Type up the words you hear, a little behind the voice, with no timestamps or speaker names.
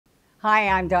Hi,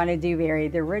 I'm Donna Dewberry,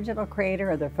 the original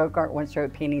creator of the FolkArt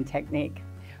one-stroke painting technique.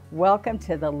 Welcome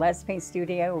to the Let's Paint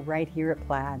studio right here at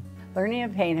Plaid. Learning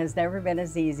to paint has never been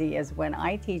as easy as when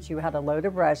I teach you how to load a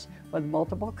brush with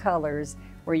multiple colors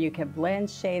where you can blend,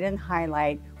 shade, and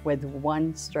highlight with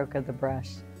one stroke of the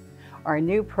brush. Our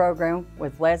new program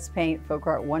with Let's Paint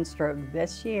FolkArt One Stroke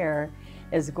this year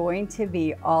is going to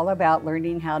be all about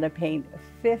learning how to paint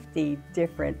 50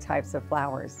 different types of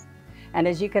flowers. And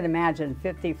as you can imagine,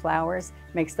 50 flowers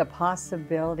makes the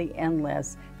possibility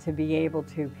endless to be able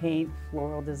to paint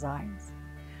floral designs.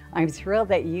 I'm thrilled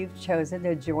that you've chosen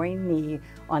to join me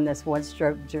on this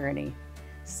one-stroke journey.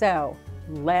 So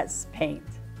let's paint.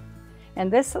 In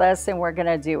this lesson, we're going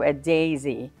to do a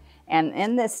daisy. And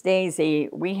in this daisy,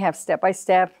 we have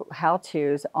step-by-step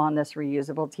how-tos on this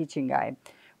reusable teaching guide.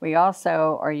 We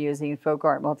also are using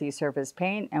FolkArt multi-surface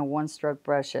paint and one-stroke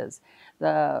brushes.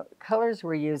 The colors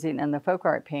we're using in the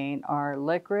FolkArt paint are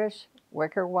licorice,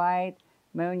 wicker white,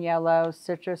 moon yellow,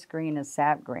 citrus green, and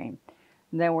sap green.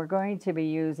 And then we're going to be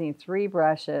using 3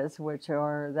 brushes, which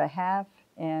are the 1/2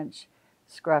 inch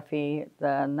scruffy,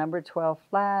 the number 12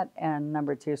 flat, and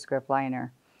number 2 script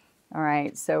liner. All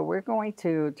right, so we're going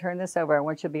to turn this over. I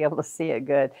want you to be able to see it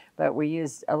good, but we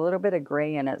used a little bit of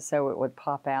gray in it so it would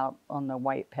pop out on the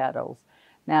white petals.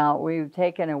 Now, we've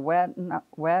taken and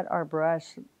wet our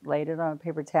brush, laid it on a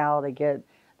paper towel to get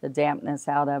the dampness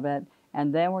out of it,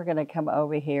 and then we're going to come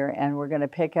over here and we're going to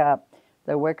pick up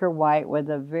the wicker white with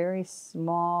a very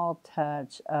small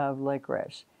touch of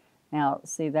licorice. Now,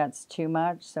 see, that's too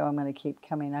much, so I'm going to keep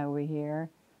coming over here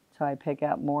till I pick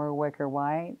up more wicker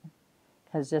white,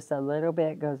 because just a little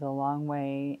bit goes a long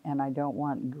way, and I don't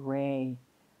want gray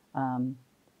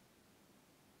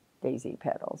daisy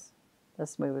petals.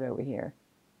 Let's move it over here.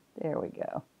 There we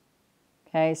go.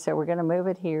 Okay, so we're going to move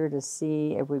it here to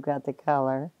see if we've got the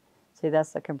color. See,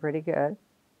 that's looking pretty good.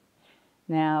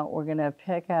 Now we're going to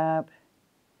pick up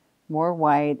more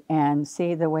white, and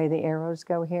see the way the arrows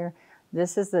go here?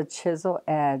 This is the chisel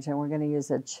edge, and we're going to use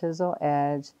a chisel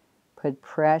edge, put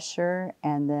pressure,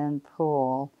 and then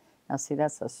pull. Now see,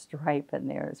 that's a stripe in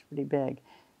there. It's pretty big.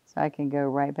 So I can go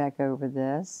right back over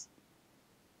this.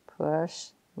 Push,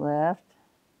 lift.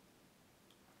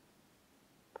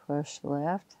 Push,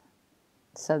 lift.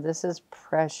 So this is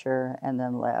pressure and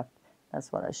then lift.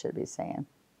 That's what I should be saying.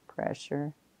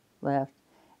 Pressure, lift.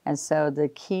 And so the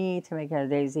key to making a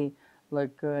daisy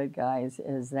look good, guys,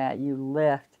 is that you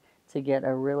lift to get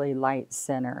a really light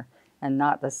center and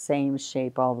not the same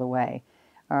shape all the way.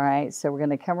 All right, so we're going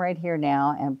to come right here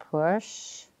now and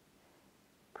push,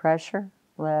 pressure,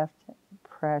 lift,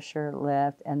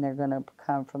 and they're going to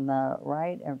come from the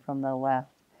right and from the left.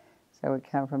 So we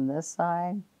come from this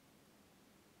side,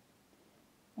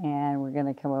 and we're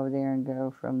going to come over there and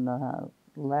go from the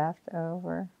left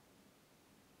over.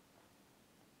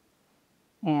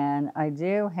 And I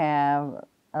do have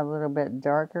a little bit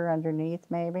darker underneath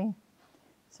maybe,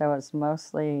 so it's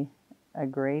mostly a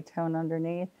gray tone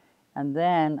underneath. And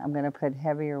then I'm going to put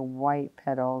heavier white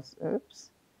petals,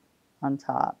 on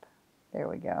top. There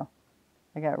we go.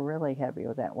 I got really heavy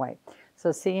with that white.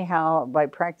 So see how by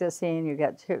practicing, you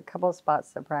got a couple of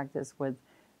spots to practice with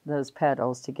those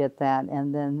petals to get that.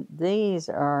 And then these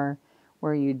are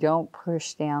where you don't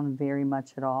push down very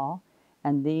much at all.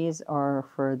 And these are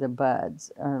for the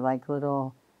buds, or like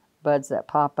little buds that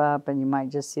pop up, and you might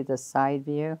just see the side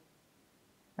view.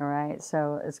 All right,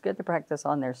 so it's good to practice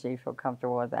on there so you feel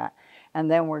comfortable with that. And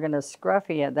then we're going to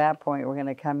scruffy at that point. We're going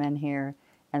to come in here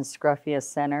and scruffy a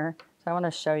center. So I want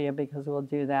to show you because we'll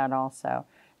do that also.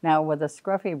 Now with a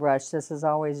scruffy brush, this is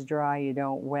always dry. You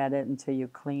don't wet it until you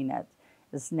clean it.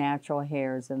 It's natural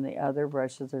hairs, and the other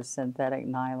brushes are synthetic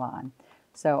nylon.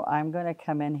 So I'm going to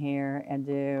come in here and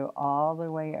do all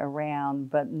the way around,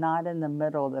 but not in the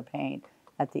middle of the paint,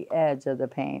 at the edge of the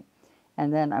paint.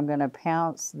 And then I'm going to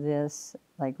pounce this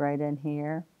like right in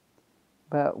here,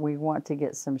 but we want to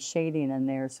get some shading in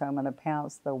there, so I'm going to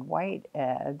pounce the white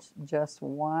edge, just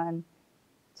one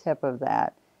tip of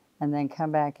that, and then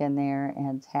come back in there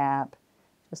and tap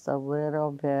just a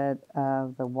little bit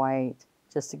of the white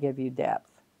just to give you depth.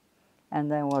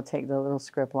 And then we'll take the little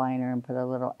script liner and put a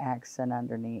little accent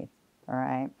underneath. All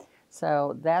right,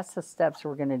 so that's the steps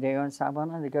we're going to do, and so I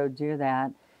wanted to go do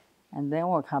that. And then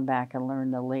we'll come back and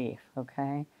learn the leaf,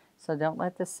 okay? So don't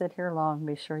let this sit here long.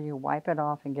 Be sure you wipe it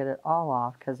off and get it all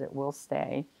off, because it will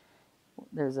stay.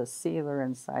 There's a sealer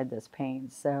inside this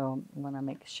paint, so I want to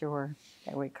make sure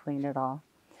that we clean it off.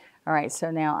 All right,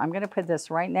 so now I'm going to put this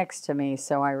right next to me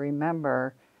so I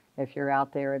remember, if you're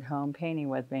out there at home painting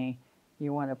with me,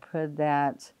 you want to put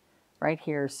that right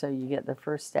here so you get the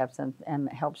first steps, and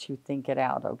it helps you think it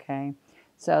out, okay?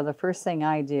 So the first thing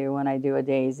I do when I do a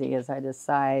daisy is I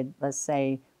decide, let's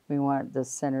say we want the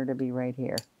center to be right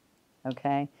here,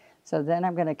 okay? So then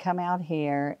I'm going to come out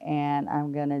here and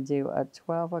I'm going to do a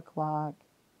 12 o'clock,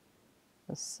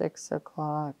 a 6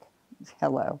 o'clock,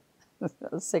 hello,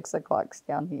 6 o'clock's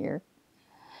down here,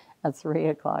 a 3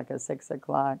 o'clock, a 6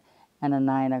 o'clock, and a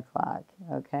 9 o'clock,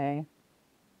 okay?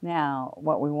 Now,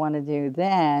 what we want to do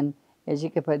then is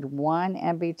you could put one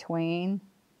in between.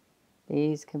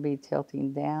 These can be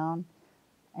tilting down,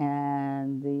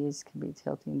 and these can be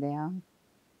tilting down.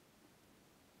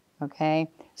 Okay,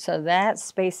 so that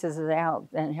spaces it out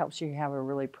and helps you have a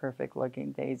really perfect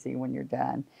looking daisy when you're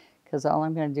done. Because all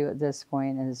I'm going to do at this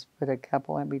point is put a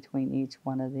couple in between each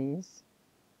one of these.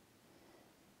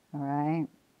 All right,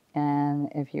 and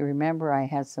if you remember, I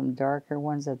had some darker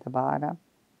ones at the bottom.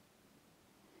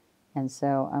 And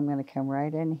so I'm going to come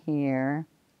right in here,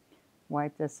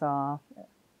 wipe this off,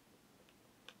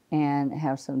 and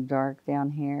have some dark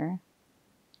down here.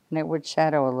 And it would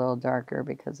shadow a little darker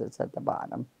because it's at the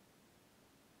bottom.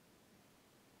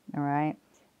 All right,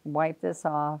 wipe this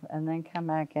off and then come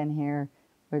back in here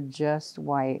with just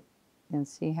white and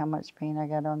see how much paint I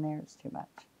got on there. It's too much.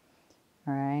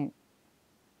 All right,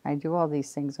 I do all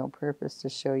these things on purpose to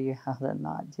show you how to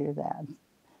not do that.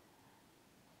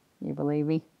 You believe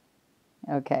me?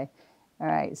 Okay, all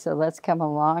right, so let's come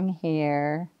along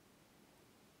here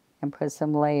and put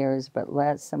some layers, but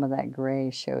let some of that gray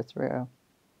show through.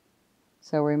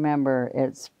 So remember,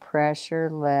 it's pressure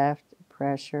left,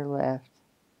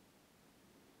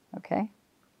 okay?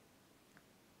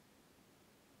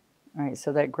 All right,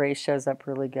 so that gray shows up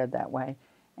really good that way.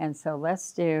 And so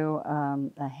let's do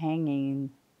a hanging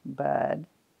bud.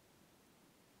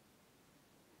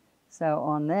 So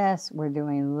on this, we're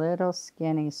doing little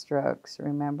skinny strokes,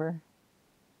 remember?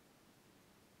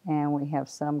 And we have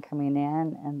some coming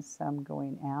in and some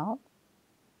going out.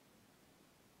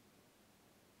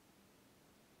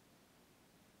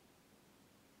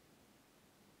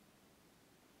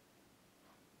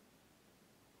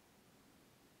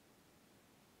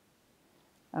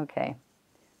 Okay,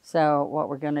 so what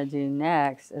we're going to do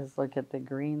next is look at the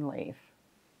green leaf.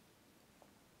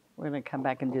 We're going to come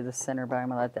back and do the center, but I'm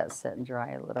going to let that sit and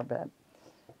dry a little bit.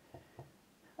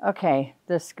 Okay,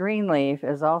 this green leaf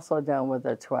is also done with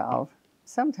a 12.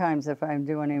 Sometimes if I'm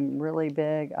doing him really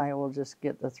big, I will just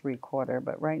get the 3/4,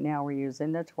 but right now we're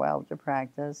using the 12 to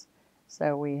practice.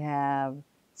 So we have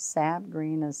sap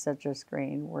green and citrus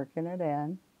green, working it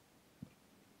in,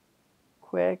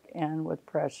 quick and with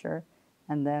pressure,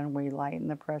 and then we lighten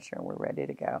the pressure and we're ready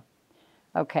to go.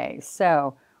 Okay,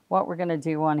 so what we're going to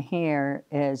do on here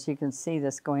is, you can see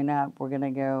this going up, we're going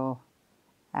to go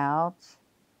out,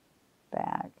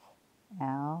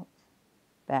 out,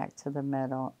 back to the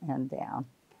middle, and down,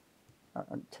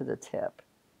 or to the tip.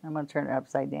 I'm going to turn it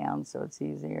upside down so it's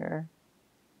easier.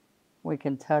 We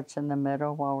can touch in the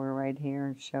middle while we're right here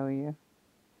and show you.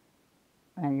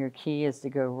 And your key is to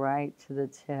go right to the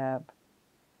tip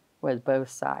with both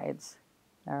sides.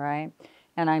 All right?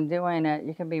 And I'm doing it,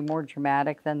 you can be more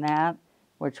dramatic than that,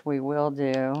 which we will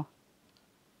do.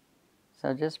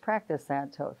 So just practice that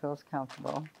until it feels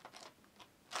comfortable.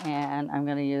 And I'm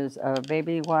going to use a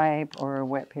baby wipe or a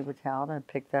wet paper towel to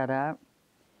pick that up.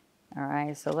 All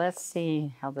right, so let's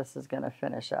see how this is going to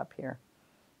finish up here.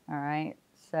 All right,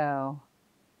 so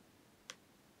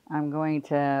I'm going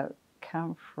to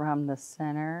come from the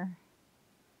center,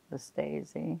 this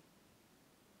daisy.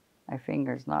 My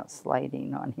finger's not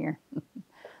sliding on here.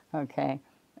 Okay,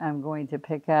 I'm going to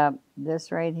pick up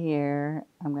this right here.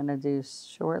 I'm going to do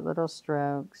short little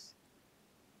strokes.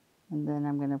 And then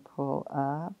I'm going to pull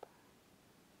up,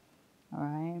 all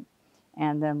right?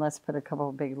 And then let's put a couple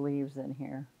of big leaves in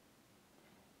here.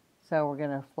 So we're going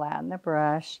to flatten the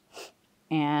brush,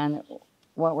 and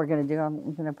what we're going to do,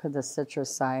 I'm going to put the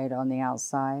citrus side on the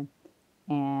outside,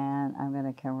 and I'm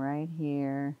going to come right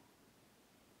here.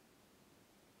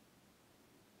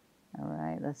 All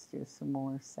right, let's do some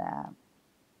more sap.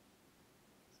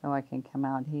 So I can come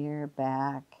out here,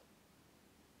 back,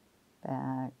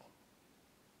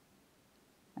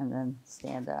 and then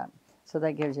stand up. So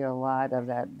that gives you a lot of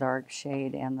that dark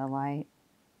shade and the light.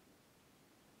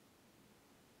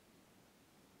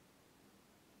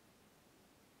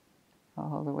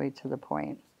 All the way to the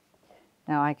point.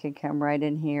 Now I can come right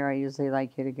in here. I usually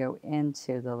like you to go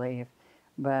into the leaf,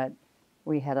 but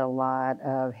we had a lot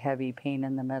of heavy paint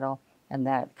in the middle, and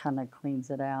that kind of cleans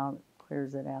it out,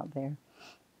 clears it out there.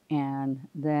 And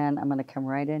then I'm going to come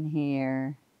right in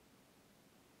here.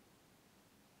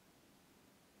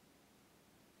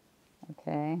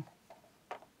 Okay,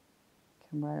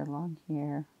 come right along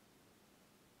here.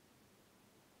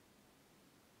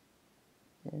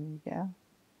 There you go.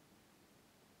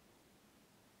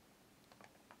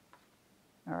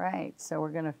 All right, so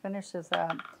we're going to finish this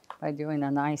up by doing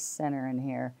a nice center in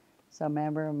here. So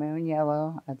remember, moon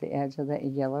yellow at the edge of the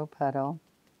yellow petal.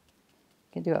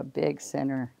 You can do a big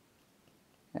center.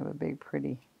 Have a big,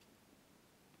 pretty.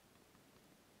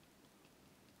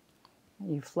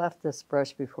 You fluff this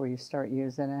brush before you start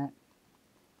using it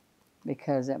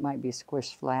because it might be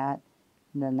squished flat.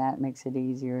 And then that makes it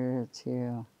easier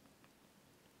to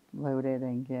load it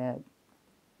and get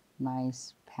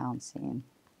nice pouncing.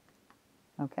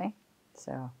 Okay,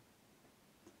 so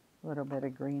a little bit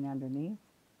of green underneath.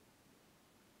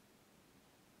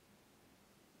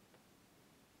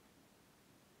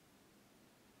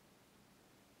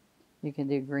 You can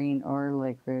do green or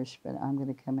licorice, but I'm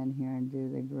going to come in here and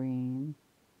do the green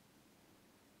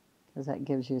because that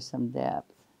gives you some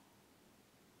depth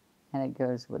and it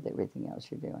goes with everything else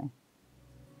you're doing.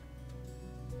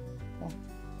 Okay.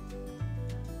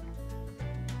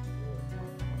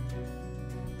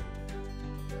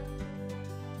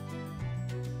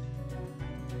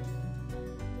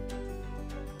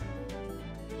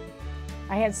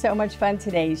 I had so much fun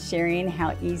today sharing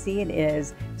how easy it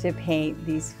is to paint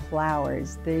these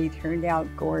flowers. They turned out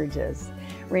gorgeous.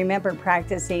 Remember,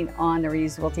 practicing on the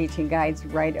reusable teaching guides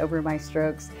right over my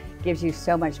strokes gives you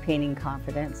so much painting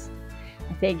confidence.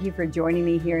 Thank you for joining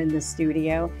me here in the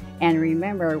studio. And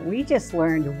remember, we just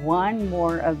learned one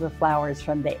more of the flowers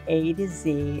from the A to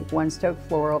Z one-stroke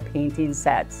floral painting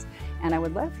sets. And I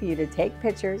would love for you to take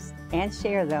pictures and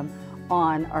share them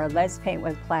on our Let's Paint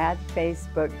with Plaid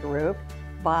Facebook group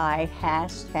by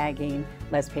hashtagging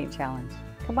Let's Paint Challenge.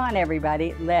 Come on,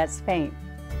 everybody, let's paint.